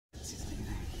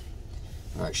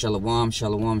All right, shalom,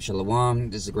 shalom,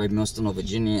 shalom. This is a great millstone of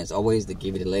Virginia. As always, to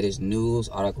give you the latest news,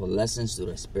 article, lessons through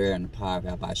the spirit and the power of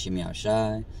Yahweh Shem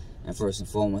Yahushai. And first and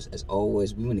foremost, as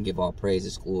always, we want to give all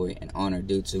praises, glory, and honor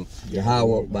due to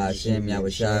Yahweh, Ba'ashem,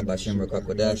 Yahushai, Ba'ashem,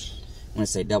 Rakakodesh. I want to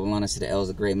say double honor to the elders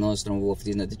of Great Millstone, Wolf,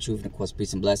 these are the truth, and of course,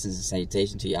 peace and blessings and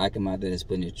salutation to your Icon that is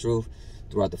splitting the truth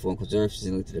throughout the four conserve,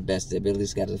 seasonally to the best of their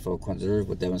abilities, scattered the four conserve.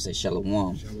 With that, I want to say shalom.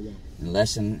 And the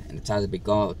lesson and the title to be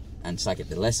called, and it's like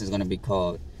the lesson is going to be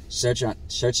called search not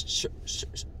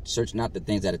the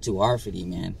things that are too hard for you,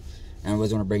 man. And I was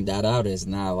going to bring that out is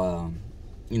now,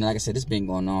 you know, like I said, this has been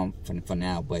going on for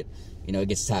now, but you know, it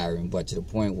gets tiring, but to the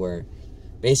point where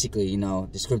basically, you know,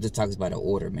 the scripture talks about the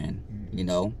order, man. You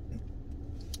know,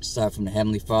 start from the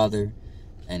Heavenly Father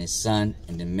and His Son,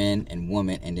 and then men and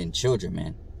women, and then children,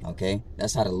 man. Okay,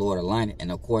 that's how the Lord aligned it.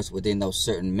 And of course, within those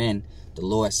certain men, the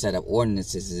Lord set up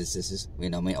ordinances, you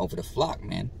know, over the flock,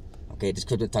 man. Okay, the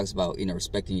scripture talks about, you know,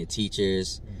 respecting your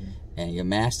teachers and your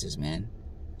masters, man,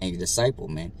 and your disciple,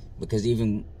 man. Because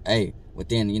even, hey,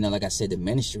 within, you know, like I said, the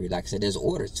ministry, like I said, there's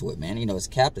orders to it, man. You know, as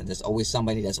captain, there's always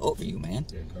somebody that's over you, man.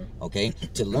 Okay,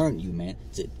 to learn you, man,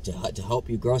 to help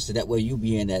you grow, so that way you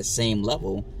be in that same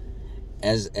level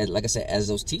as like I said, as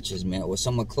those teachers, man, or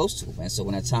someone close to it, man. So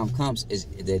when that time comes,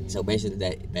 so basically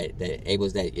that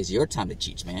Abel's that is your time to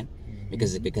teach, man.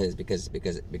 Because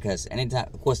anytime,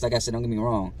 of course, like I said, don't get me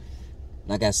wrong.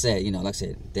 Like I said, you know, like I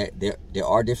said, there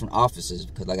are different offices,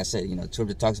 because like I said, you know, the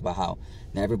scripture talks about how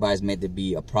not everybody's meant to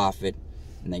be a prophet,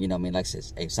 and you know, I mean, like I said,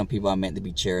 hey, some people are meant to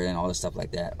be chariots and all this stuff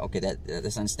like that. Okay,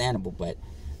 that's understandable, but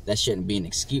that shouldn't be an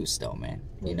excuse, though, man.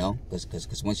 You know,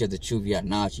 because once you have the truth, you have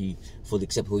knowledge, you fully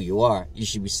accept who you are. You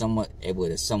should be somewhat able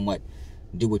to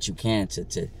do what you can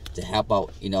to help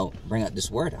out, you know, bring out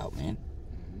this word out, man.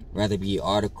 Rather be an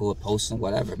article, posting,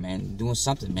 whatever, man, doing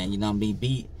something, man. You know what I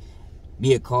mean?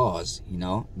 Be a cause, you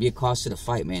know, be a cause to the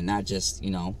fight, man. Not just,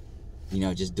 you know,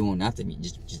 just doing nothing,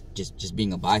 just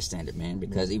being a bystander, man.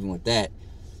 Because even with that,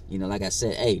 you know, like I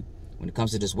said, hey, when it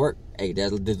comes to this work, hey,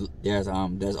 there's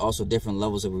also different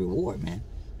levels of reward, man.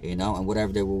 You know, and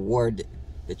whatever the reward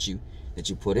that you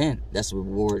put in, that's the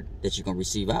reward that you're gonna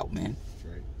receive out, man.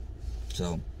 That's right.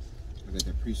 So I got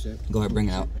that precept. Go ahead, bring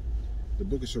it out. The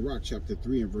book of Sirach, chapter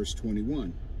 3 and verse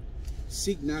 21.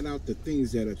 Seek not out the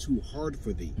things that are too hard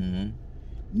for thee,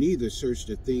 neither search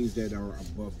the things that are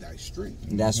above thy strength.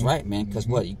 That's right, man. Because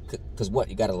what?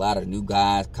 You got a lot of new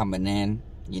guys coming in.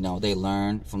 You know, they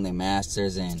learn from their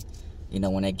masters, and you know,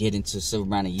 when they get into a certain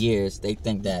amount of years, they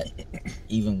think that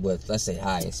even with, let's say,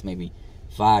 highest maybe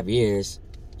 5 years,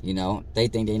 you know, they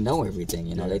think they know everything.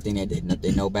 You know, they think that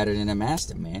they know better than their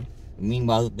master, man.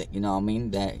 Meanwhile, you know what I mean,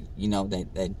 that you know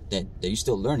that you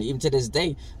still learning. Even to this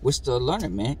day, we're still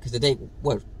learning, man. Because today,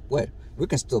 what we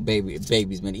can still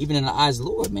babies, man. Even in the eyes of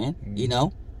the Lord, man. You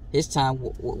know, His time.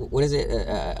 What is it?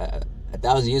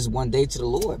 1,000 years, one day to the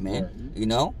Lord, man. You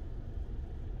know,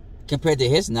 compared to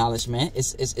His knowledge, man,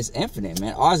 it's infinite,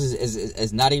 man. Ours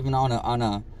is not even on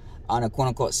a quote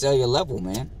unquote cellular level,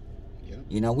 man.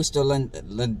 You know, we still learn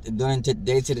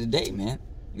day to the day, man.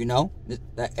 You know,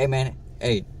 hey, man,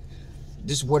 hey.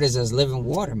 This word is as living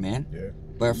water, man.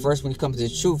 But first, when it comes to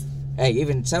the truth, hey,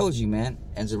 even tells you, man,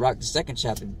 in Sirach, the 2nd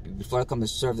chapter, before I come to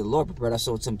serve the Lord, prepare our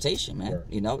soul to temptation, man.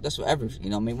 You know, that's whatever. You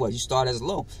know what I mean? What? You start as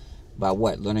low. By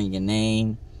what? Learning your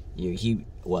name,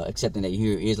 accepting that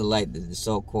you're Israelite, the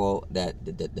so-called, that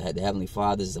the Heavenly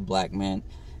Father is a black man,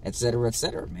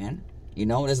 etc., man. You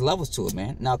know, there's levels to it,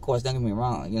 man. Now, of course, don't get me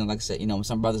wrong. You know, like I said, you know,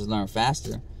 some brothers learn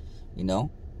faster, you know,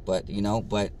 but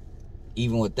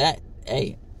even with that,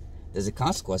 hey, there's a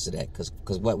consequence to that, because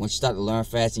what, when you start to learn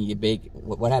fast and you get big,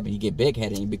 what happens? You get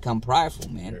big-headed and you become prideful,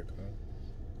 man.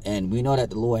 And we know that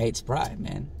the Lord hates pride,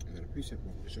 man. I got a precept,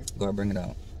 sir. Go ahead, bring it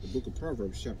out. The book of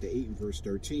Proverbs, chapter 8 and verse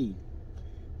 13.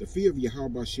 The fear of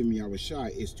Yahweh Shem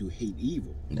Yahushai is to hate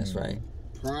evil. That's right.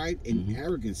 Pride and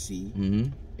arrogancy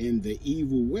and the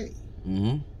evil way.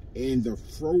 And the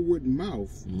froward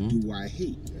mouth do I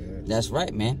hate. That's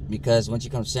right, man. Because once you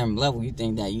come to a certain level, you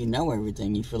think that you know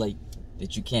everything. You feel like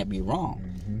that you can't be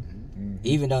wrong.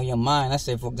 Even though your mind, let's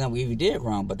say, for example, if you did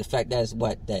wrong, but the fact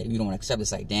that you don't accept,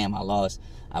 it's like, damn, I lost,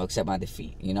 I'll accept my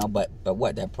defeat, you know. But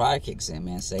what, that pride kicks in,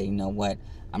 man. Say, you know what,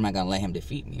 I'm not gonna let him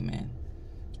defeat me, man.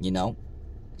 You know,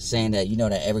 saying that you know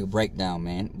that every breakdown,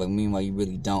 man, but meanwhile you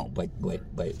really don't. But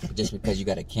just because you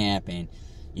got a camp and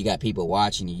you got people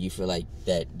watching you, you feel like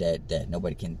that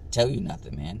nobody can tell you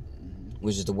nothing, man.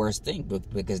 Which is the worst thing,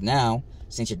 because now,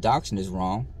 since your doctrine is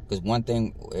wrong, because one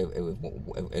thing,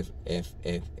 if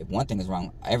one thing is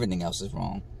wrong, everything else is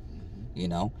wrong. You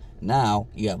know, now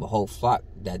you have a whole flock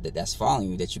that's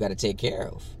following you that you got to take care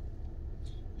of.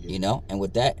 You know, and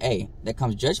with that, hey, there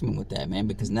comes judgment with that, man.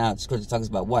 Because now the scripture talks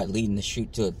about what leading the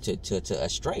sheep to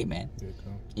astray, man.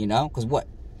 You know, because what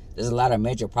there's a lot of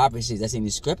major prophecies that's in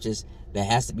these scriptures that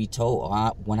has to be told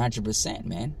 100%,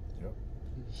 man. Yep.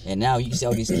 And now you can see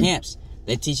all these camps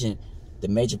they're teaching the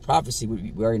major prophecy.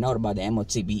 We already know about the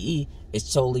MOTBE.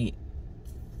 It's totally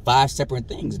 5 separate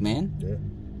things, man. Yeah.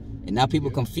 And now people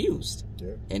confused.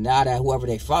 Yeah. And now that whoever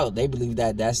they follow, they believe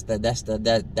that that's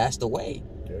the way.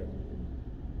 Yeah.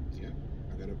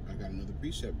 I got another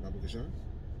precept, Baba Kashar.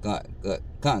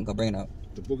 Go bring it up.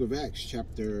 The book of Acts,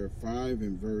 chapter 5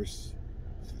 and verse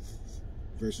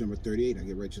number 38. I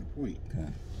get right to the point. Okay.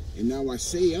 And now I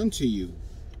say unto you,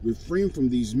 refrain from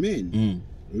these men,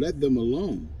 let them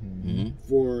alone.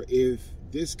 For if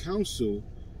this counsel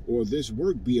or this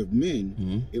work be of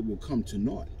men, it will come to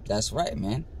naught. That's right,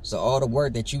 man. So all the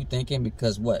work that you thinking,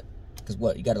 because what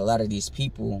you got a lot of these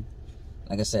people,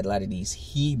 like I said, a lot of these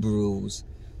Hebrews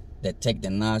that take the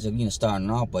knowledge of starting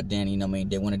off, but then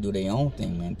they want to do their own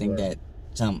thing, man. Think that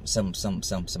some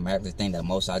miraculous thing that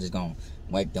most are just gonna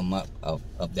wake them up of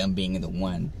them being the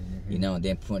one, and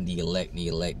then putting the elect,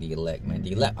 man.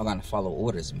 The elect are gonna follow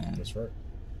orders, man. That's right.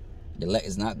 The elect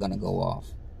is not gonna go off.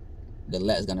 The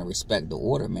elect is gonna respect the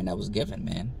order, man, that was given,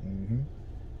 man.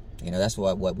 That's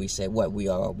what we say. What we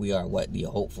are what the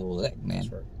hopeful elect, man.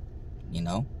 That's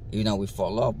right. Even though we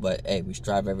fall off, but hey, we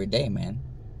strive every day, man.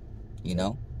 We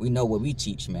know what we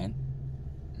teach, man.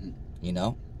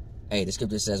 Hey, the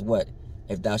scripture says what?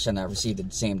 If thou shalt not receive the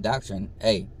same doctrine,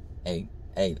 hey,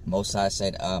 Most High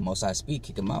said, Most High speak,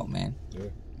 kick him out, man.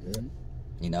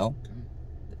 Yeah.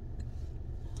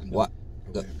 What?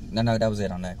 No, that was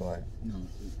it on that. Go ahead. No,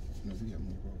 we got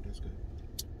more, bro. That's good.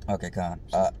 Okay, Khan.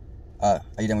 Are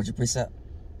you done with your precept?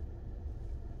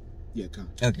 Yeah, Khan.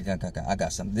 Okay, I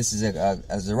got something. This is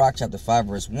Sirach chapter 5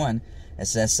 verse 1. It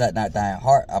says, set not thy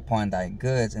heart upon thy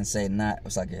goods, and say not.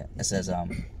 It says,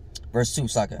 verse 2,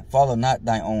 follow not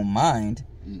thy own mind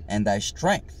and thy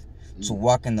strength to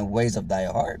walk in the ways of thy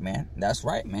heart, man. That's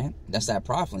right, man. That's that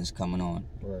prophecy coming on.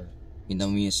 Right. In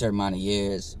a certain amount of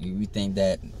years, you think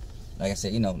that, like I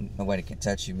said, nobody can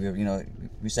touch you.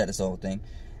 We said this whole thing.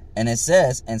 And it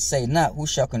says, and say not, who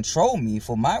shall control me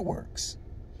for my works?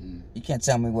 You can't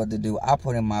tell me what to do. I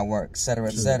put in my work, etc.,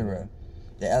 etc.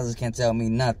 The elders can't tell me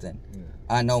nothing.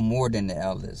 I know more than the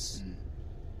elders.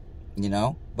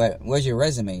 But where's your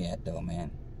resume at, though,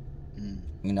 man?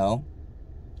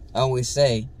 I always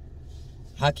say,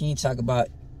 how can you talk about,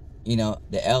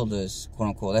 the elders, quote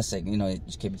unquote, let's say, you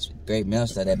keep a great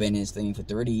minister that been in this thing for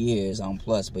 30 years on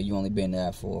plus, but you only been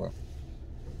there for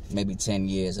maybe 10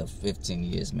 years or 15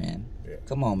 years, man. Yeah.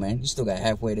 Come on, man. You still got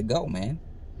halfway to go, man.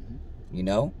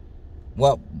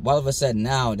 Well, all of a sudden,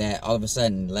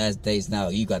 last days now,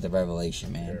 you got the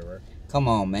revelation, man. Yeah, right. Come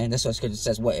on, man. That's what scripture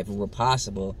says. What? If it were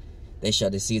possible, they shall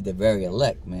deceive the very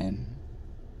elect, man.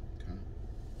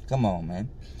 Come on, man.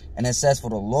 And it says, for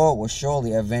the Lord will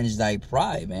surely avenge thy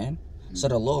pride, man. So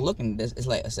the Lord looking, it's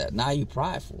like I said, now you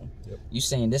prideful. Yep. You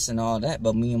saying this and all that,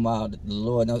 but meanwhile, the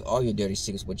Lord knows all your dirty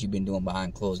secrets, what you've been doing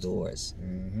behind closed doors.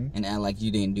 And act like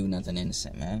you didn't do nothing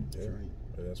innocent, man. Yeah.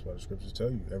 That's why the scriptures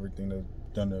tell you, everything that's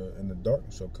done in the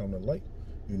darkness shall come to light.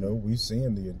 We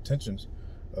seeing the intentions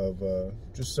of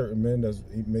just certain men that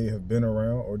may have been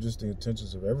around, or just the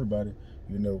intentions of everybody,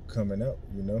 coming out.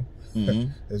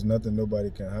 There's nothing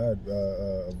nobody can hide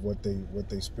of what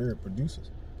they spirit produces.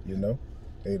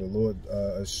 Hey, the Lord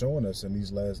is showing us in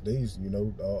these last days,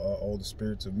 all the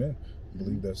spirits of men. I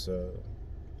believe that's 2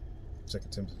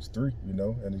 Timothy 3.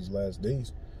 In these last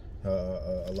days.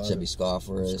 A lot should be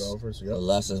scoffers, the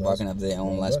lusters, barking up their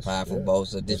own less powerful,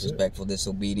 boasters, disrespectful,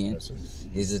 disobedient.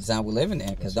 These are the time we're living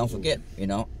in. Because don't forget,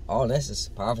 all this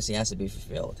is prophecy has to be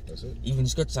fulfilled. That's it. Even the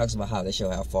scripture talks about how they shall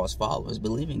have false followers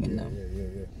believing in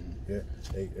them. Yeah.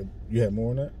 Hey, you have more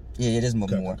on that? Yeah, it is more.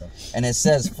 Okay. And it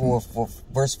says for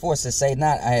verse 4 says, say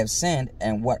not I have sinned,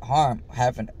 and what harm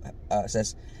happened?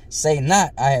 Says, say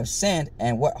not I have sinned,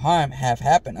 and what harm have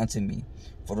happened unto me?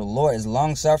 For the Lord is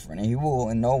long suffering, and he will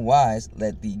in no wise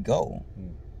let thee go.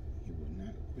 He will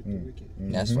not quit the wicked.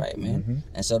 That's right, man.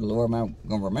 And so the Lord might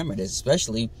gonna remember this,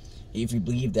 especially if you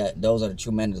believe that those are the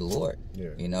true men of the Lord.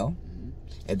 Yeah.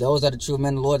 If those are the true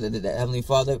men of the Lord that the Heavenly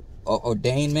Father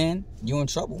ordained, man, you in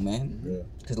trouble, man. Yeah.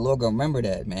 Because the Lord gonna remember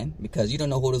that, man. Because you don't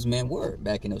know who those men were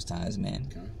back in those times, man.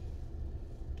 Okay.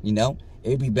 It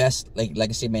would be best, like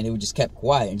I said, man, they would just kept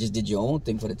quiet and just did your own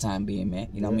thing for the time being, man.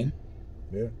 You know what I mean?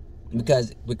 Yeah.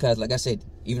 Because like I said,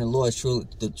 even the Lord is truly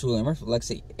merciful. Like I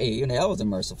say, hey, even the elders are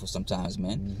merciful sometimes,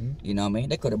 man. You know what I mean?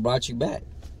 They could have brought you back.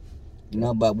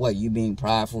 But what, you being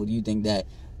prideful, you think that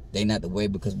they not the way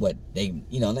because what they,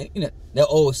 they're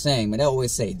always saying, man, they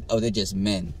always say, oh, they're just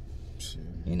men.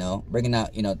 You know, bringing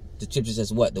out, the scripture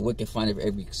says what? The wicked find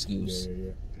every excuse.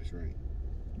 Yeah. That's right.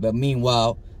 But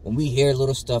meanwhile, when we hear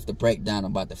little stuff to break down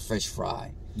about the fish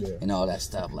fry and all that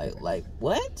stuff, like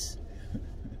what?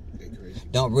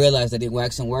 Don't realize that they're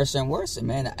waxing worse and worse,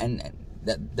 man. And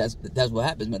that's what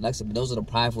happens, man. Like I said, those are the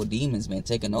prideful demons, man,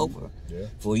 taking over. Yeah.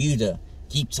 For you to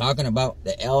keep talking about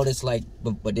the eldest,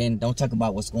 but then don't talk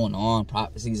about what's going on,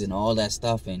 prophecies and all that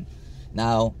stuff. And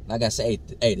now, like I say,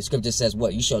 hey, the scripture says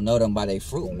what? You shall know them by their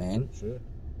fruit, man. Sure.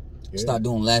 Yeah. Start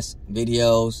doing less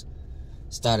videos.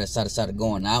 Started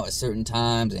going out at certain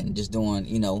times and just doing,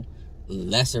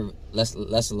 less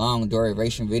long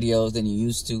duration videos than you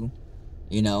used to,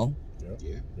 Yep.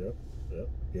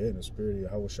 Yeah, and the spirit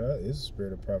of Yahushua is the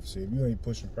spirit of prophecy. If you ain't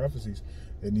pushing prophecies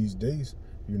in these days,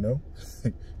 you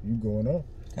going off.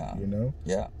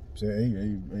 Yeah. So hey,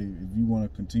 if you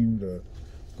want to continue to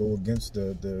go against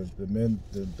the men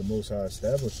the Most High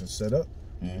established and set up,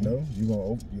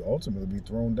 you ultimately be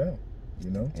thrown down.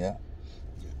 Yeah.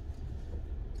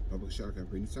 Public shock, I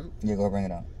bring this out. Yeah, go bring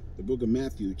it out. The book of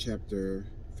Matthew, chapter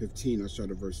 15, I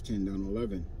start at verse 10 down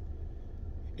 11.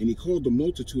 And he called the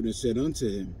multitude and said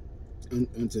unto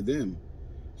them,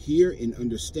 hear and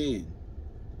understand,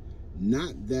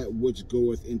 not that which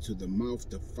goeth into the mouth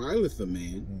defileth a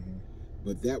man,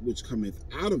 but that which cometh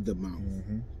out of the mouth,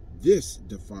 this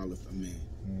defileth a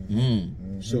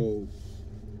man. So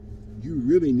you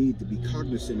really need to be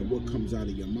cognizant of what comes out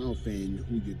of your mouth and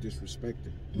who you're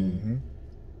disrespecting.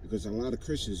 Because a lot of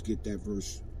Christians get that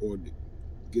verse or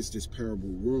gets this parable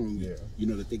wrong, that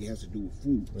think it has to do with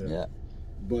food. Yeah.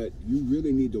 But you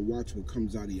really need to watch what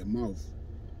comes out of your mouth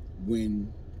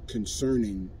when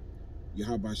concerning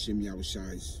Yahweh Hashem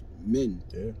Yahushua's men.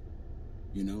 Yeah.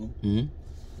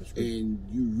 And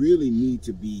you really need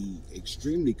to be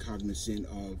extremely cognizant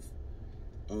of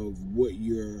what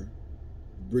you're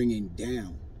bringing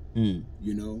down.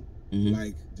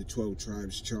 Like the 12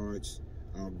 tribes charts,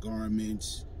 our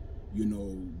garments,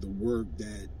 the work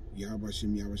that Yahweh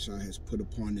Hashem Yahushua has put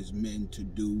upon his men to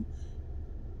do.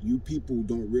 You people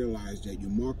don't realize that you're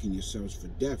marking yourselves for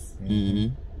death.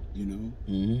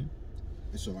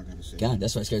 That's all I gotta say. God,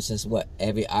 that's what Scripture says. What?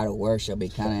 Every idle word shall be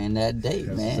counted in that day,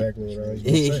 That's man. exactly what I was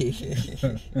gonna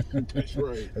say. That's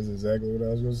right. That's exactly what I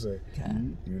was gonna say.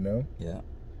 God. Yeah.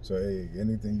 So hey,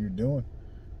 anything you're doing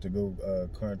to go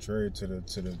contrary to the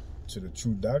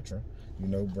true doctrine,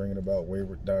 bringing about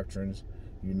wayward doctrines,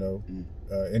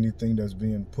 anything that's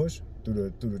being pushed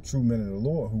through the true men of the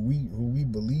Lord, who we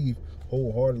believe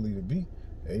wholeheartedly to be.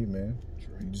 Hey man,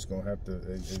 you're just gonna have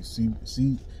to see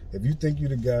if you think you're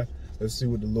the guy. Let's see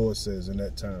what the Lord says in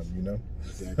that time.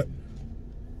 Exactly.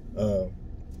 I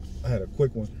had a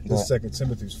quick one. This 2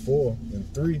 Timothy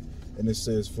 4:3, and it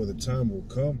says, "For the time will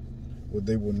come where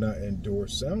they will not endure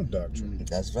sound doctrine."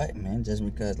 That's right, man. Just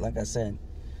because, like I said,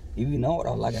 if you know it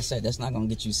all, like I said, that's not gonna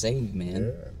get you saved,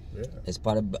 man. Yeah. It's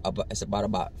it's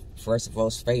about first of all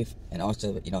faith, and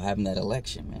also having that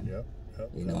election, man. Yep.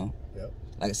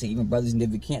 Like I said, even brothers in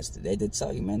different camps, they did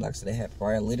tell you, man. Like I said, they had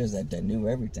prior leaders that knew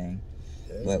everything.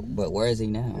 Yeah. But where is he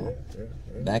now?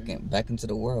 Back into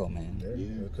the world, man.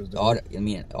 All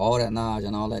that knowledge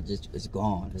and all that is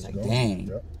gone. It's like gone. Dang.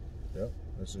 Yep.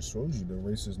 That just shows you the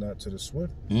race is not to the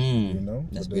swift.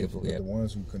 That's beautiful. The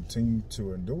ones who continue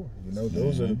to endure.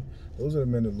 Those are the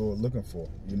men the Lord looking for.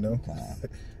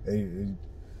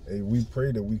 Hey, we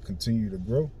pray that we continue to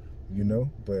grow.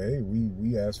 But hey,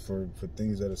 we ask for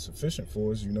things that are sufficient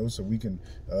for us. So we can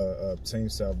obtain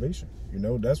salvation.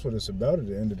 That's what it's about at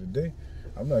the end of the day.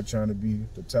 I'm not trying to be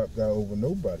the top guy over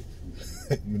nobody.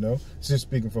 Just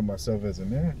speaking for myself as a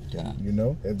man.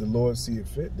 If the Lord see it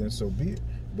fit, then so be it.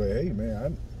 But hey,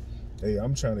 man,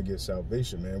 I'm trying to get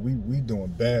salvation, man. We doing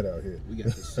bad out here. We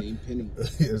got the same penny.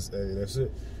 Yes, hey, that's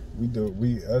it.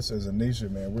 Us as a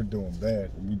nation, man, we're doing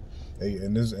bad.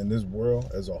 And this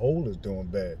world as a whole is doing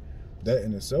bad. That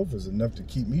in itself is enough to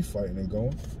keep me fighting and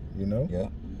going. Yeah.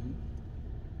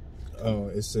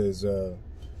 It says,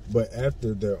 but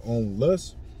after their own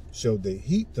lust shall they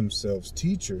heat themselves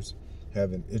teachers,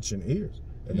 having itching ears.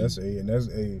 And that's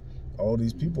all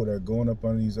these people that are going up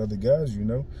on these other guys,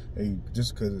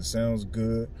 just because it sounds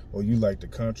good, or you like the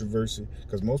controversy.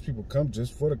 Because most people come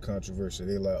just for the controversy.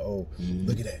 They like, oh,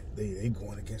 look at that, they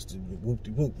going against the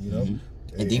whoop-de-whoop,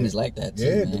 And demons like that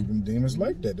too, man. Demons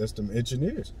like that. That's them itching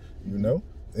ears,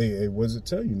 Hey, what does it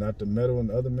tell you? Not to meddle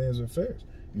in other men's affairs.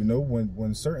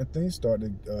 When certain things start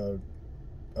to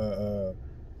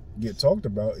get talked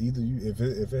about, either if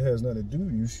it has nothing to do,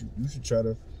 you should try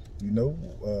to You know,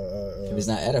 if it's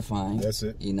not edifying, that's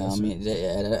it. You know, that's I mean,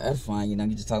 edifying. You know,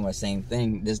 you're just talking about the same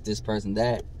thing. This person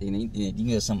that. You know, you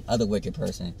get some other wicked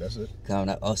person. That's it. Coming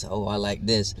up, oh, I like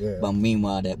this. Yeah. But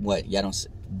meanwhile, y'all don't say,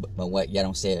 but what y'all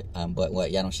don't share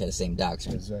the same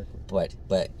doctrine. Exactly.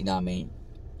 But you know what I mean.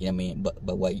 You know what I mean?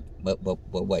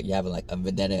 But what you have like a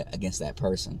vendetta against that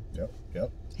person.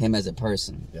 Yep. Him as a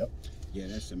person. Yep. Yeah,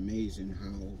 that's amazing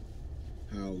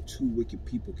how two wicked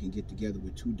people can get together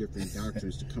with two different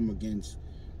doctrines to come against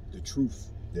the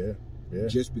truth. Yeah.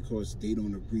 Just because they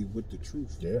don't agree with the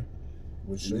truth. Yeah.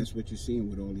 And that's what you're seeing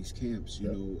with all these camps.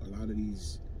 You know, a lot of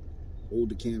these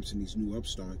older camps and these new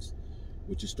upstarts,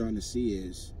 what you're starting to see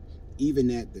is, even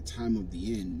at the time of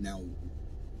the end, now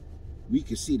we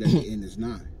can see that the end is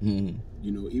nigh. Mm-hmm.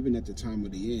 You know, even at the time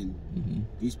of the end,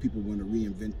 these people want to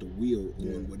reinvent the wheel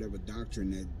on whatever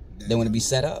doctrine that they want to be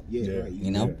set up. Yeah, right.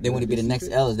 You know, they want to be the next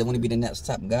elders. They want to be the next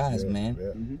top guys, man.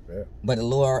 Yeah. But the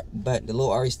Lord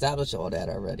already established all that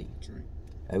already. That's right.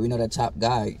 And we know that top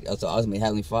guy, also ultimately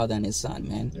Heavenly Father and His Son,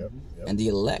 man, Yep. and the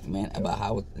elect, man, about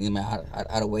how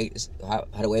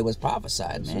the way was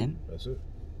prophesied, man. That's it.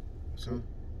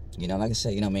 You know, like I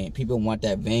said, you know what I mean? People want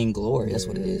that vain glory. That's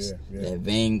what it is. That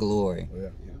vain glory. Yeah.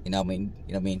 You know what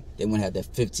I mean? They want to have that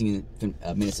 15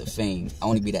 minutes of fame. I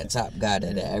want to be that top guy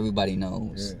that everybody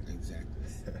knows. Yeah,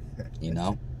 exactly. You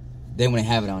know? They want to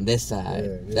have it on this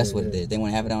side. That's what it is. They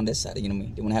want to have it on this side. You know what I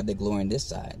mean? They want to have their glory on this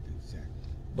side. Exactly.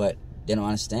 But they don't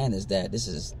understand is that this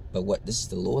is the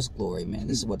Lord's glory, man.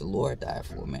 This is what the Lord died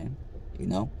for, man. You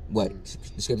know? What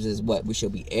the scripture says, what? We shall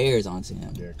be heirs unto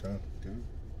Him. Yeah, come.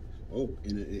 Oh,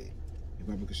 and if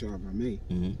I may,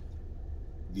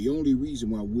 the only reason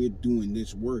why we're doing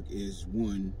this work is,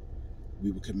 one,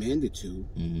 we were commanded to,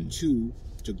 two,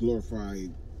 to glorify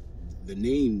the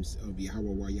names of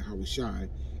Yahweh Yahweh Shai,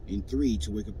 and three,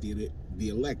 to wake up the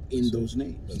elect in those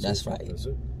names. That's right. That's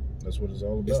it. That's what it's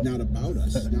all about. It's not about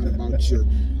us. It's not about your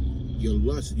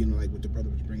lust, you know, like what the brother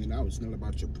was bringing out. It's not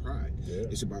about your pride. Yeah.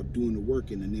 It's about doing the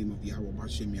work in the name of Yahweh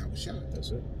Bashem Yahweh Shai.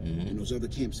 That's it. And those other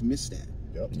camps miss that.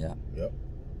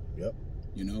 Yep.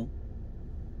 You know,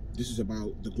 this is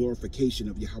about the glorification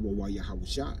of Yahweh Yahweh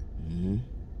Shai.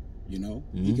 You know,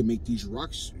 He can make these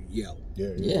rocks yell.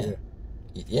 Yeah.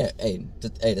 Hey,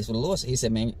 that's what the Lord said. He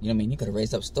said, man, you know what I mean? He could have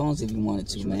raised up stones if he wanted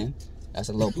to, man. That's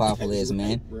a little powerful is,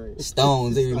 man.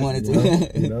 Stones if he wanted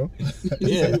to. You know?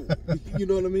 Yeah. You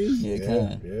know what I mean?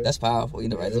 Yeah. That's powerful. You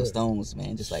know, raise up stones,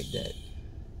 man, just like that.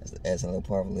 That's a little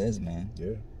powerful is, man.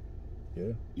 Yeah.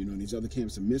 You know, these other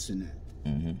camps are missing that.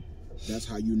 That's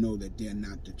how you know that they're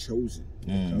not the chosen.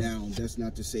 Now, that's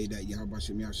not to say that Yahweh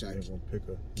Shem Yahshai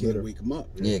can't wake them up.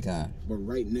 But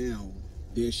right now,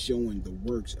 they're showing the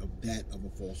works of a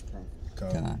false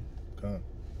prophet.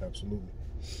 Absolutely.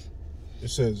 It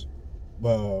says,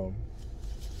 let me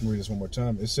read this one more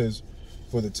time. It says,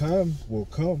 for the time will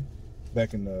come,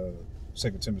 back in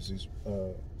 2 Timothy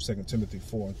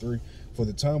 4:3, for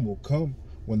the time will come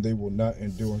when they will not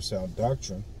endure sound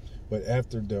doctrine, but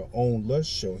after their own lust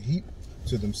shall heap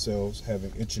to themselves,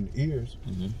 having itching ears,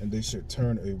 and they should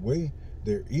turn away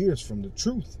their ears from the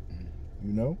truth.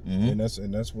 You know, and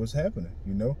that's what's happening.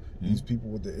 You know, these people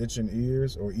with the itching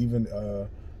ears, or even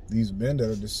these men that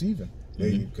are deceiving.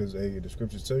 Because the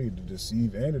scriptures tell you to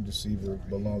deceive and the deceiver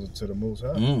belongs to the Most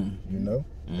High. You know,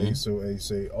 so they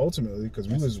say ultimately,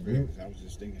 because I was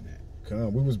just thinking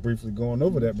that. We was briefly going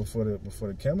over that before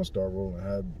the camera started rolling.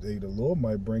 How the Lord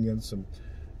might bring in some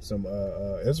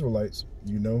Israelites,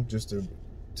 you know, just to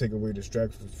take away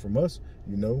distractions from us,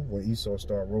 you know, when Esau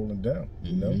start rolling down,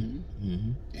 you know.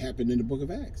 It happened in the book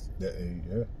of Acts.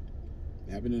 It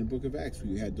happened in the book of Acts.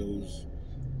 We had those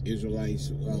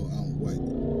Israelites,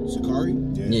 Sakari?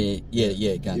 Yeah.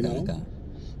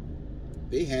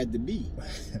 They had to be.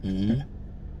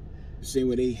 The same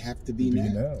way they have to be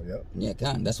now.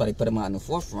 That's why they put them out in the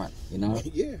forefront, you know.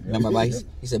 Remember,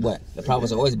 he said what? The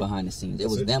prophets are always behind the scenes. It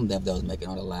was them that was making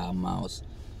all the loud mouths.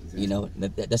 Exactly. You know,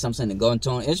 that's what I'm saying. The going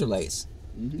to Israelites.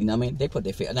 You know what I mean? They put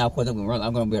their face. Now, of course, I'm going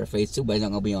to be on their face too, but it's not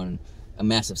going to be on a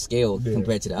massive scale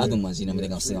compared to the other ones. You know, they're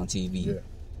going to see on TV.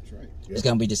 That's right. It's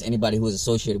going to be just anybody who is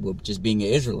associated with just being an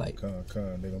Israelite. They're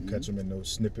going to catch them in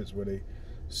those snippets where they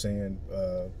saying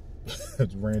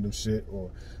random shit,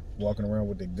 or walking around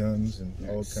with their guns and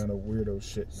all kind of weirdo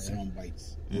shit, man. Sound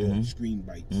bites, screen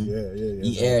bites.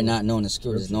 He erred not knowing the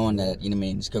scriptures, knowing that, you know what I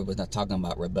mean, the scripture was not talking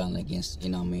about rebelling against, you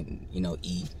know what I mean, you know,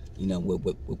 Eve, you know,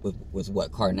 with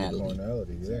what carnality,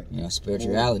 you know,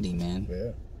 spirituality, man.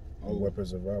 The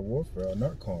weapons of our warfare are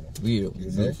not carnal.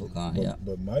 Beautiful,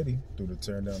 but mighty through the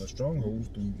tearing down of strongholds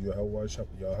through Yahweh Shai.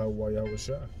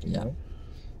 You know?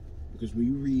 Because when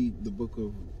you read the book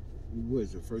of, what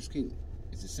is it, First King?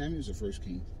 Is it Samuel's or First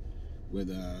King? where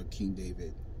King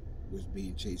David was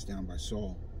being chased down by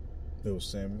Saul. It was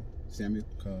Samuel.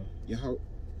 Yeah, how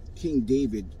King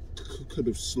David could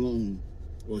have slew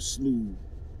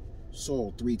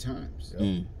Saul 3 times.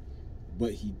 Yep.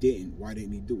 But he didn't. Why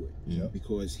didn't he do it? Yep.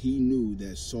 Because he knew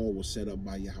that Saul was set up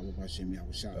by Yahweh Hashem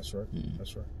Yahushua. That's right.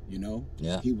 That's right. You know?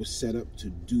 Yeah. He was set up to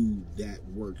do that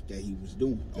work that he was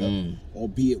doing.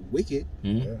 Albeit wicked,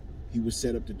 Yeah. he was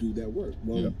set up to do that work.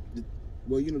 Well,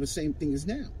 the same thing is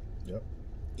now. Yep.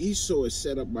 Esau is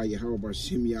set up by Yahweh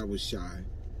Hashem Yahushua,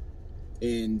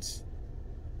 and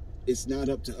it's not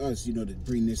up to us, to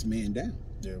bring this man down.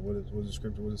 Yeah, what is the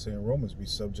scripture? What does it say in Romans? Be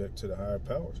subject to the higher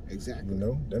powers. Exactly.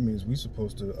 That means we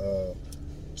supposed to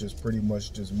just pretty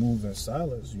much just move in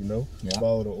silence.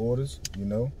 Follow the orders.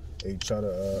 And try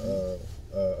to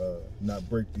not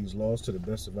break these laws to the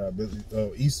best of our ability.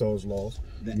 Esau's laws.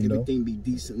 That everything be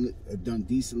done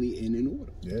decently and in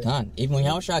order. Yeah. Done. Even when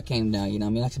Yahushua came down,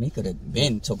 like he could have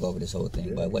been took over this whole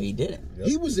thing, but he didn't. Yep.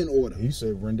 He was in order. He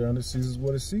said, "Render unto Caesar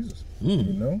what is Caesar's."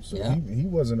 So he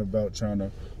wasn't about trying to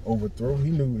overthrow.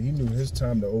 He knew his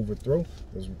time to overthrow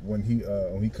was when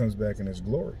he comes back in his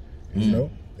glory. And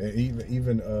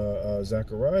even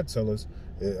Zechariah tell us,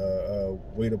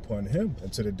 wait upon him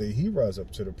until the day he rise up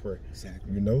to the prey.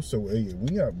 Exactly. So we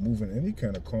not moving any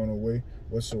kind of carnal way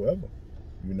whatsoever.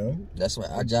 That's why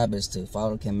our job is to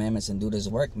follow the commandments and do this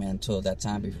work, man, until that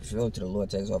time be fulfilled, till the Lord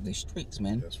takes off these streets,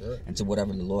 man. That's right. And to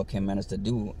whatever the Lord command us to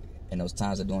do in those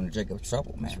times of doing the Jacob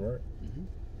trouble, man. That's right.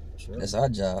 That's right. That's our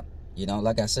job.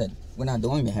 Like I said, we're not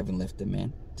doing the heavy lifting,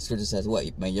 man. The scripture says what?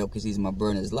 My yoke is easy, my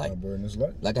burden is light. My burden is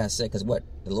light. Like I said, because what?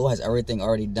 The Lord has everything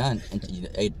already done. And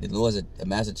the Lord is a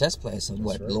master chess player. So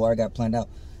what? Right. The Lord got planned out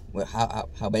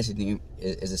how basically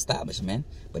is established, man.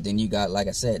 But then you got, like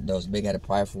I said, those big-headed,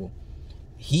 prideful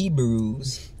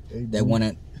Hebrews that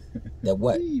wanted that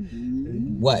what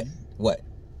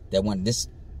that want this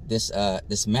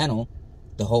dismantle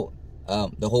the whole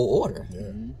order.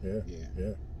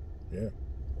 Yeah.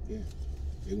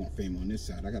 They want fame on this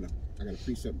side. I got a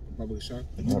precept public shot.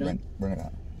 Bring it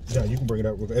out. Yeah, you can bring it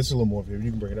out. It's a little more here. You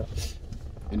can bring it out.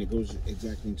 And it goes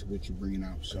exactly into what you're bringing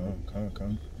out. So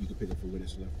you can pick up where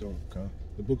it's left off.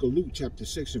 The book of Luke, chapter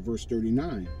 6 and verse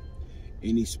 39.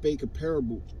 And he spake a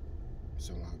parable. It's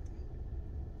a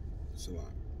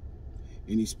lot.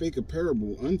 And he spake a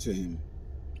parable unto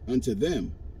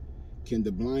them. Can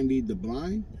the blind lead the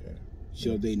blind? Yeah.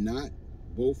 Shall they not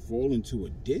both fall into a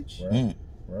ditch? Right.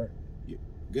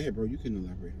 Go ahead, bro. You can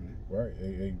elaborate on that. Right.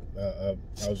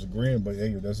 I was agreeing, but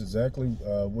that's exactly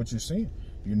what you're seeing.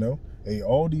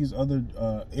 All these other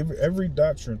every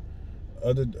doctrine,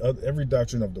 every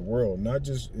doctrine of the world, not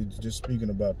just speaking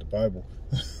about the Bible,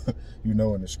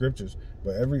 and the scriptures,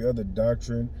 but every other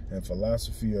doctrine and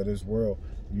philosophy of this world,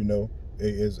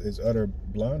 is utter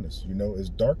blindness. Is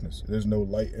darkness. There's no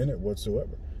light in it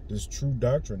whatsoever. This true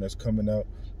doctrine that's coming out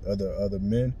of the other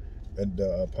men and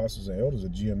the apostles and elders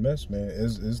of GMS, man,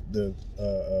 is the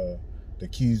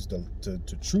keys to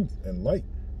truth and light.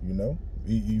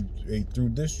 Through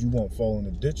this you won't fall in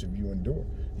the ditch if you endure.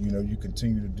 You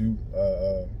continue to do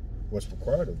what's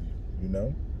required of you.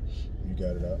 You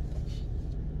got it out.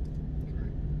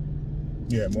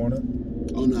 Yeah, more on that?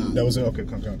 Oh, no. That was it? Okay,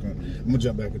 come. I'm going to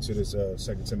jump back into this 2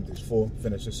 Timothy 4,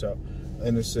 finish this out.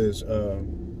 And it says,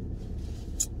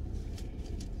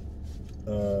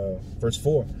 verse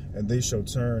 4, and they shall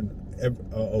turn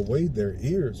away their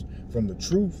ears from the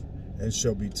truth and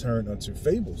shall be turned unto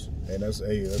fables. And that's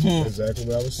exactly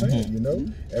what I was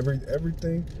saying.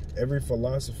 Everything, every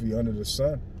philosophy under the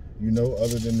sun,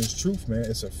 other than this truth, man,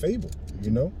 it's a fable.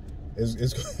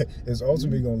 It's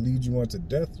ultimately going to lead you on to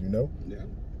death. Yeah.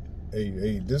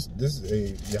 This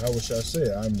Yahweh Shah said,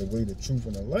 "I'm the way, the truth,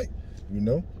 and the light."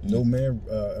 No man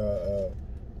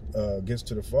gets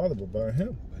to the Father but by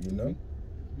Him.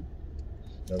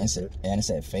 And it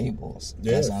said fables.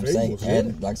 Yeah, that's what I'm saying.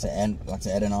 fables, Like I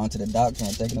said, adding on to the doctrine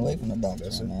and taking away from the doctrine,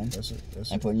 That's it. man. That's it.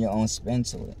 And putting your own spin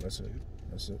to it. That's it.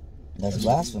 That's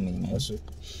blasphemy, man. That's it.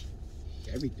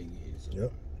 Everything is.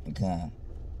 Yep. Okay.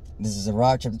 This is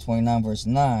Sirach chapter 29, verse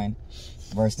 9.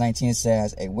 Verse 19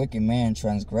 says, a wicked man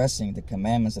transgressing the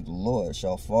commandments of the Lord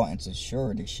shall fall into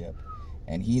suretyship,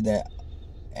 and he that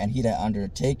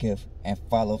undertaketh and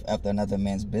followeth after another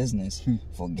man's business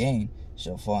for gain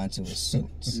shall fall into his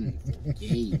suits.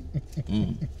 Gain.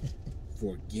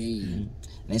 For gain.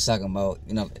 And he's talking about,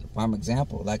 prime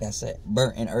example, like I said,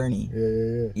 Bert and Ernie.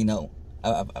 Yeah.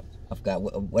 I've got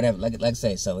whatever, like I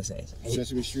say, so it says.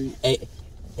 Sesame Street.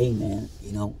 Hey man,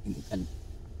 and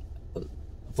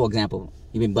for example,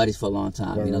 you've been buddies for a long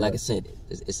time. Right, you know, like right. I said,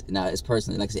 it's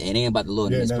personally. Like I said, it ain't about the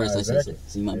Lord. Yeah, It's nah, personally. exactly.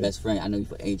 See, my best friend. I know you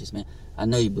for ages, man. I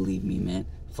know you believe me, man.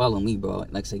 Follow me, bro.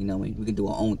 Like I said, you know, we can do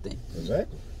our own thing.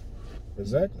 Exactly.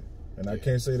 And I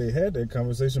can't say they had that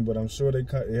conversation, but I'm sure they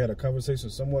had a conversation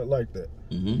somewhat like that.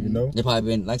 Mm-hmm. You know, They probably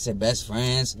been, like I said, best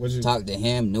friends. Talked to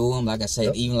him, knew him. Like I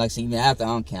said, even after I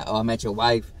don't care. Oh, I met your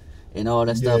wife, and all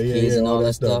that stuff, kids, and all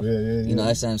that stuff. You know,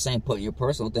 that's what I'm saying. Putting your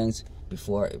personal things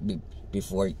before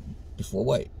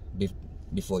what?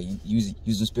 Before you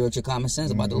using spiritual common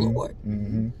sense about the Lord.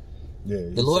 Mm-hmm. Yeah.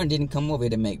 The Lord didn't come over here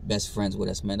to make best friends with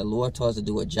us, man. The Lord taught us to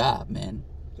do a job, man.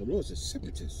 The Lord's a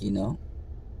separatist. You know?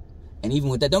 And even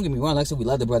with that, don't get me wrong, like I said, we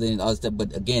love the brother and all that stuff,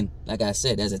 but again, like I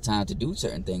said, there's a time to do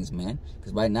certain things, man.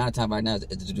 Because right now is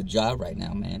to do the job right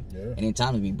now, man. Yeah. Any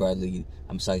time to be brotherly,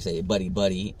 I'm sorry to say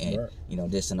buddy, and, you know,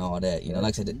 this and all that. You know,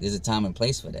 like I said, there's a time and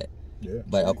place for that. Yeah.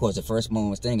 But, of course, the first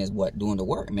moment thing is what? Doing the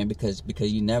work, man, because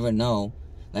you never know.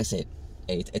 Like I said,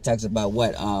 it talks about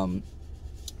what?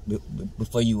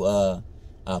 Before you,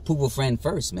 poop a friend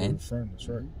first, man. Friend, that's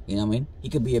right. You know what I mean? He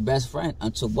could be your best friend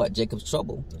until what? Jacob's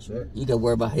trouble. That's right. You got to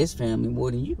worry about his family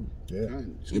more than you. Yeah.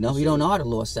 You know, you don't know how the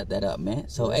Lord set that up, man.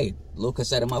 So, hey, the Lord could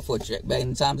set him up for a trick back in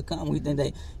the time to come. We think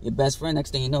that your best friend,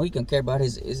 next thing you know, he can care about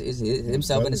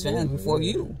himself and his family before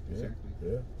you. Exactly.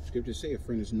 Yeah. Scriptures say a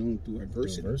friend is known through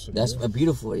adversity. That's a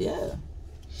beautiful, yeah.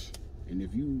 And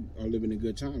if you are living in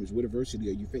good times, what adversity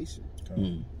are you facing?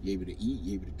 You're able to eat,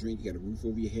 you're able to drink, you got a roof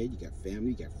over your head, you got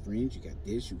family, you got friends, you got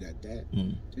this, you got that.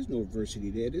 There's no adversity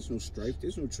there. There's no strife.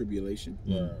 There's no tribulation.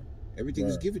 Everything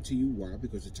is given to you. Why?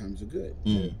 Because the times are good.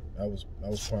 Yeah. I was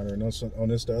pondering on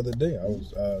this the other day. I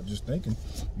was just thinking,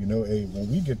 you know, hey,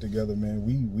 when we get together, man,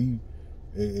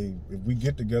 if we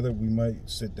get together, we might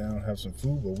sit down, have some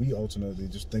food, but we ultimately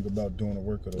just think about doing the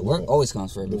work of the Lord. Work always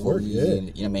comes first before we, yeah. You know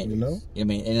what I mean? You know? I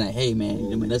mean, and like, hey, man,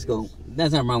 I mean, let's go.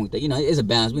 There's nothing wrong with that. You know, it's a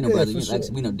balance. We know, brother. for Like,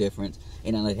 sure. we know difference.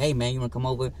 And I'm like, hey, man, you want to come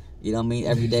over? You know what I mean?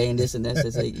 Every day and this and that.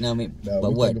 You know what I mean? Nah,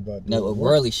 but we what? think about doing No, the work.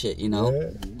 worldly shit, you know?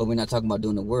 Yeah. But we're not talking about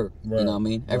doing the work. Right. You know what I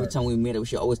mean? Every Right. time we meet, we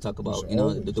should always talk about, should you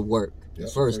know, always. the work. Yeah.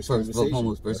 First That's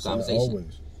conversation.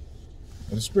 Always.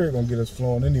 And the Spirit gonna get us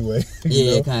flowing anyway.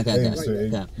 Yeah, know? kind. Hey,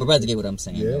 But brother, get what I'm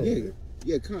saying. Yeah.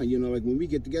 Yeah, you know, like when we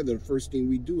get together, the first thing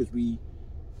we do is we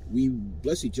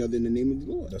bless each other in the name of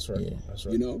the Lord. That's right. Yeah. That's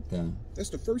right. You know, Yeah. that's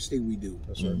the first thing we do.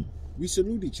 That's right. We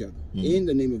salute each other in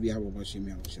the name of Yahweh Hashem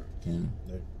Yahushua.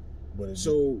 Yeah.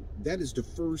 So that is the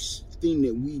first thing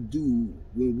that we do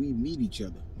when we meet each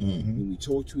other. When we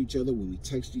talk to each other, when we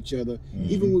text each other,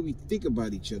 even when we think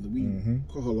about each other, we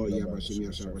call Allah Yahweh Hashem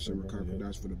Yahushua Hashem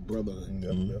Rakar for the brotherhood.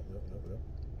 Yep.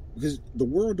 Because the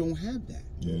world don't have that.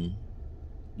 Mm-hmm.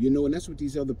 You know, and that's what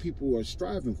these other people are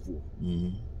striving for. Mm-hmm.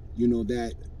 You know,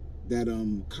 that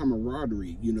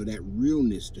camaraderie, you know, that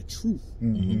realness, the truth.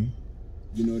 Mm-hmm.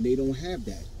 You know, they don't have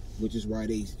that, which is why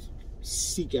they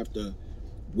seek after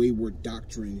wayward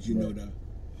doctrines, you know, to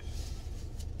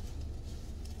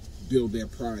build their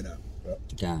pride up.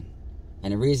 God.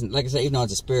 And the reason, like I said, even though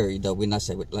it's a spirit, though, we're not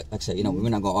saying, like I said, you know, we're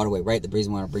not going all the way right. The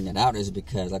reason why I bring that out is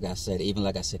because, like I said,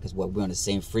 because we're on the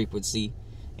same frequency,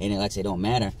 and then, like I said, it don't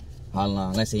matter how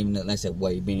long. Let's say even, like I said,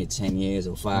 what, you've been here 10 years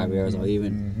or 5 years or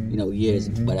even, you know, years.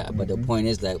 But the point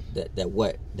is that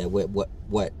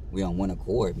we're on one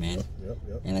accord, man.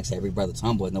 And like I said, every brother's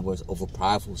humble, nobody's over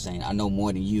prideful, saying I know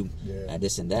more than you,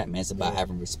 this and that, man. It's about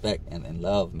having respect and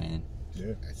love, man.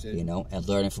 Yeah, that's it. You know, and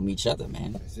learning from each other,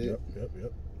 man. That's it.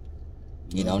 Yep.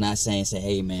 You know, not saying,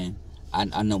 hey, man,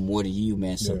 I know more than you,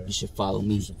 man, so you should follow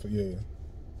me.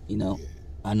 You know,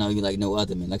 I know you like no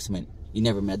other, man. Like, man, you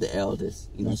never met the elders,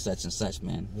 you know, such and such,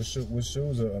 man. Which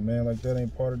shows a man like that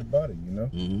ain't part of the body, you know?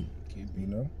 Mm-hmm. You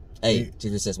know? Hey,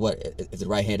 Jesus says, what? If the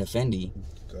right hand offend you,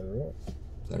 cut it off.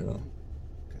 Cut it off.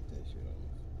 Cut that shit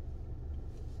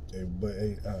off. Hey, but,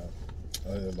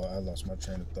 I lost my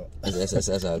train of thought.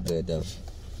 That's all good, though.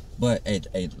 But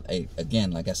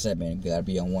again, like I said, man, you gotta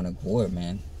be on one accord,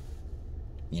 man.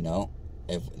 You know,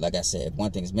 if like I said, if one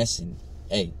thing's missing,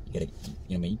 hey, you gotta, you know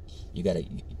what I mean, you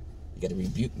gotta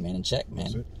rebuke, man, and check,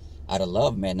 man, out of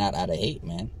love, man, not out of hate,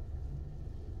 man.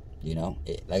 You know,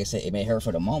 like I said, it may hurt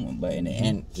for the moment, but in the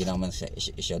end, you know, I'm gonna say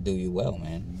it shall do you well,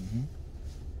 man.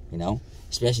 You know,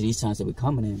 especially these times that we're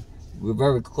coming in, we're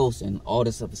very close, and all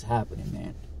this stuff is happening,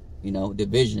 man. You know,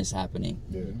 division is happening.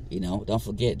 You know, don't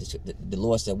forget, the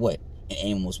Lord said what? In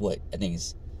Amos, what? I think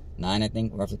it's 9, I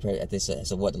think, roughly. I think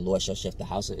so what? The Lord shall shift the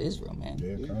house of Israel,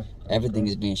 man. Everything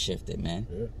is being shifted, man.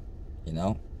 You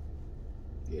know?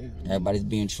 Everybody's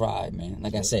being tried, man.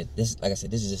 Like I said, this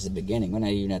is just the beginning. We're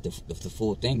not even at the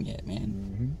full thing yet,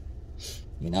 man.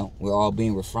 You know, we're all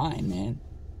being refined, man.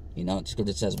 You know, the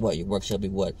scripture says what? Your work shall be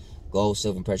what? Gold,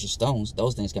 silver, and precious stones.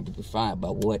 Those things can be refined,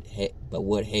 but wood, hay,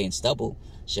 and stubble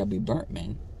shall be burnt,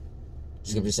 man. The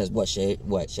scripture says what?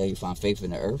 Shall you find faith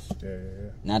in the earth?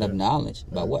 Yeah. Not of knowledge,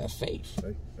 but what? Faith.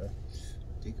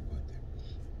 Think about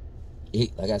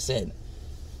that. Like I said,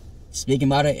 speaking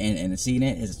about it and seeing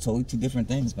it is totally two different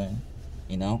things, man.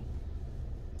 You know?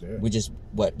 Yeah. We're just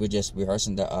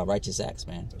rehearsing the righteous acts,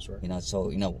 man. That's right. You know, so,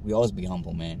 you know, we always be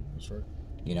humble, man. That's right.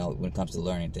 You know, when it comes to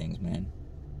learning things, man.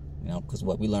 You know, because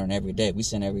what we learn every day, we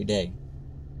sin every day.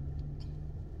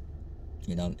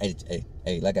 You know,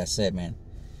 hey, like I said, man.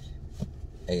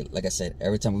 Hey, like I said,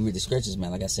 every time we read the scriptures,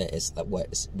 man, like I said, it's like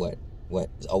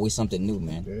it's always something new,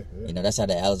 man. Yeah. You know, that's how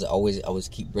the elders always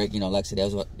keep breaking. You know, like I said, that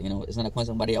was what, you know, it's not a coincidence.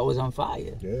 Somebody always on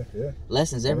fire. Yeah.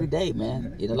 Lessons every day,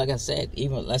 man. You know, like I said,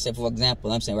 even let's say for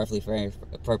example, I'm saying roughly for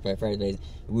days,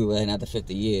 we were in after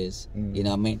 50 years. You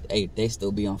know what I mean? Hey, they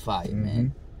still be on fire,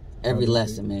 man. Every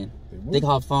lesson, man. Think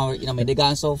how far, you know what I mean, they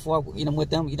gotten so far, you know,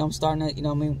 with them, you know, I'm starting to, you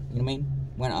know what I mean?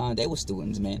 When they were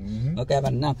students, man. Okay,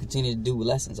 but now continue to do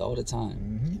lessons all the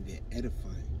time. And they're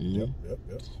edifying. Yep.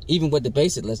 Even with the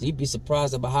basic lessons, you'd be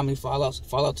surprised about how many fall out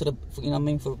to the, you know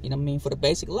what I mean, for the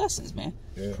basic lessons, man.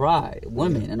 Yeah. Pride,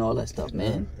 women, and all that stuff,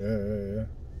 man. Yeah.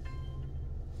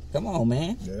 Come on,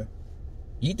 man. Yeah.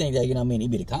 You think that, you know what I mean, it'd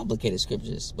be the complicated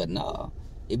scriptures, but no,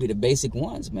 it'd be the basic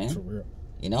ones, man. For real.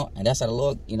 You know, and that's how the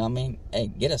Lord, you know what I mean, hey,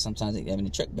 get us sometimes in the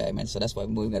trick bag, man. So that's why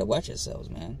we gotta watch ourselves,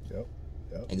 man. Yep.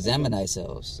 Examine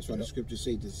ourselves. That's why the scriptures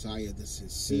say desire the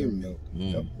sincere milk.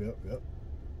 Yep.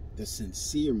 The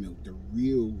sincere milk, the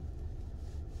real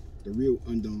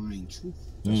underlying truth.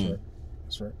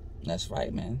 That's right. That's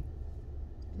right, man.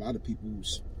 A lot of people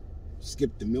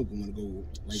skip the milk and want to go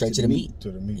right straight to the meat.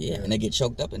 To the meat. Yeah, and they get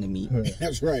choked up in the meat.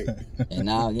 That's right. And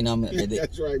now, you know what I mean?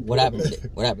 That's right. What happened?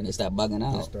 What happened? They start bugging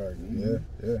out.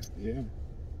 Yeah.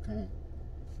 Okay.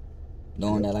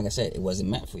 Knowing that, like I said, it wasn't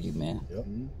meant for you, man. Yep.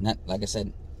 Not like I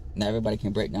said, not everybody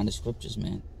can break down the scriptures,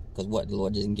 man. Because what? The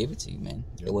Lord didn't give it to you, man.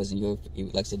 Yep. It wasn't your,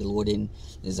 like I said, the Lord didn't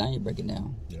design you to break it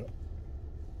down. Yep.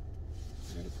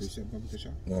 Got a precept, Baba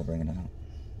Kasha? Go ahead, bring it out.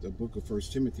 The book of 1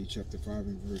 Timothy, chapter 5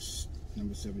 and verse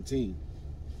number 17.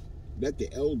 Let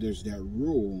the elders that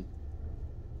rule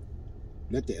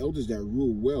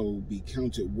well be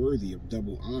counted worthy of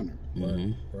double honor.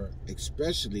 Right.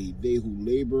 Especially they who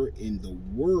labor in the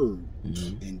word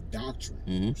and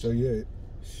doctrine. So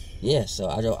yeah, so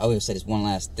I always say this one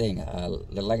last thing.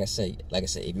 Like I said,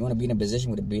 if you want to be in a position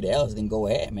with the be the elders, then go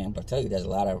ahead, man. But I tell you, there's a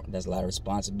lot of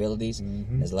responsibilities.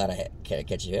 There's a lot of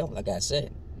catch your hell, like I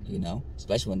said. You know,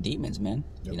 especially when demons, man.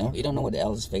 You know, you don't know what the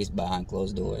elders face behind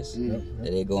closed doors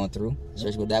that they're going through,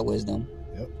 especially with that wisdom.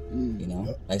 You know,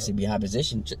 like I said, be high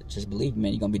position. Just believe,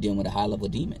 man, you're gonna be dealing with a high level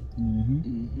demon.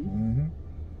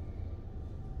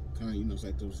 Kind of, you know, it's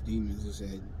like those demons that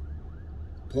said,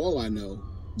 Paul, I know.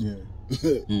 Yeah.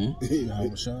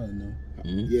 Yahweh Shai, I know.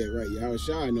 Yeah, right. Yahweh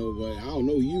Shai, I know, but I don't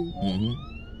know you.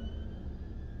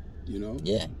 You know?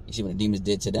 Yeah. You see what the demons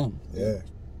did to them.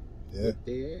 Whip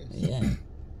their ass. Yeah.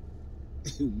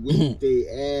 Whip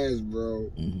their ass,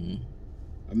 bro.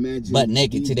 Imagine. Butt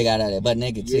naked too. They got out there. Butt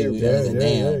naked too.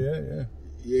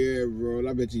 Yeah, bro. And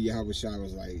I bet you Yahweh Shai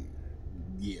was like,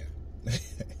 yeah.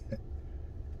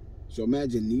 So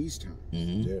imagine these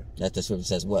times. That's the scripture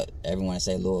says what? Everyone that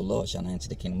say, Lord, Lord, shall not enter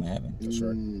the kingdom of heaven.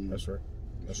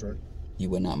 That's right. You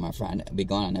were not my friend. Be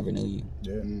gone. I never knew you.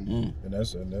 Yeah. And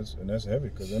that's heavy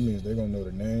because that means they're gonna know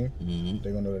the name.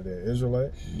 They're gonna know that they're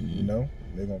Israelite. You know,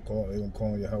 they're gonna call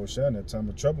on Yahweh Shai in that time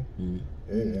of trouble. And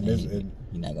you're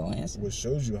not gonna answer. Which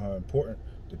shows you how important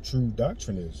the true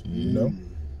doctrine is. You know.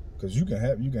 Because you can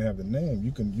have the name,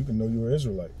 you can know you're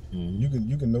Israelite. You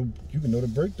can know the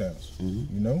breakdowns.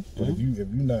 You know, but if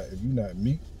you're not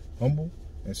meek, humble,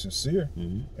 and sincere,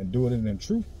 and do it in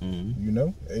truth, you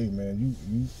know, hey man,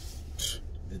 you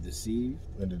the deceived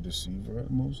and the deceiver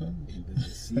most times. And the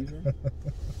deceiver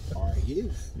are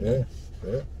his. Yeah.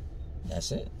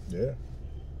 That's it. Yeah.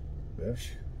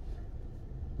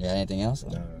 You got anything else?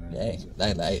 No.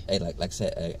 Like I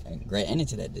said, a great ending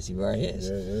to that. This he right is.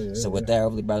 Yeah. So with that,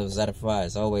 hopefully, brothers, Zatified,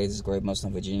 as always, this is Great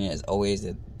Muslim Virginia, as always,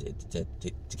 to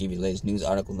give you the latest news,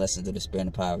 articles, lessons to the spirit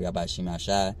and the power of Yahweh Shema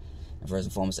Shai. And first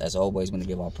and foremost, as always, we want to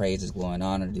give our praises, glory, and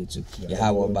honor due to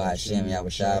Yahweh by Hashem, Yahweh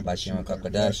Shai, by Hashem and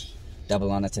Kakadash.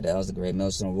 Double honor to the elders, the great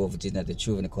millstone, rule for teaching the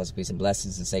truth and the cause of peace and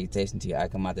blessings and salutation to your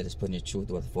icon that is putting your truth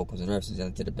with the focus and earth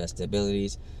and to the best of their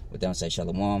abilities. With them, say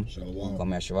Shalom. Shalom.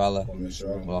 Kwame Asherallah. Kwame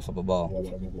Asherallah. Wallah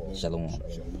Babal. Shalom.